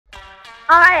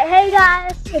Alright, hey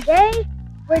guys, today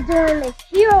we're doing the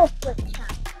Hero Flip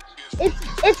Challenge.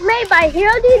 It's made by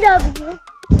Hero DW,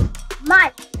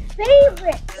 my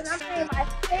favorite, and I'm saying my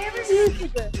favorite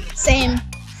YouTuber. Same.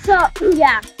 So,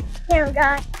 yeah, camera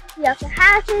guy, you have to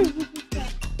hash his YouTube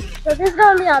channel. So this is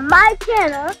going to be on my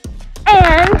channel,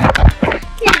 and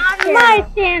on my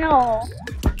channel.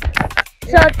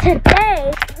 So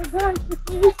today, we're going to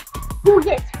see who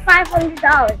gets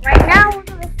 $500. Right now, we're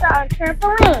going to start on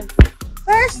trampoline.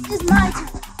 First is my turn.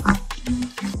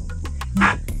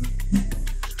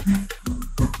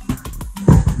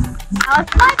 Now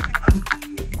it's my turn.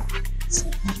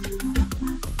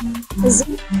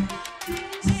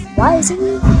 Why is it?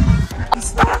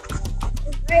 It's right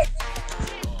there.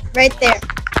 Right there.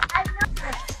 I know.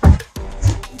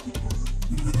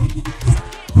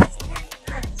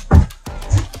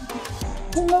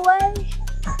 In the way.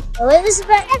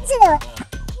 Elizabeth. That's it.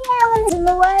 Yeah, in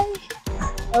the way.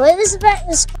 Elizabeth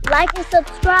is Like and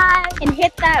subscribe and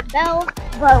hit that bell.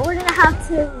 but we're gonna have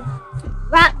to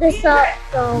wrap this up,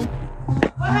 so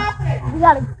we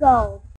gotta go.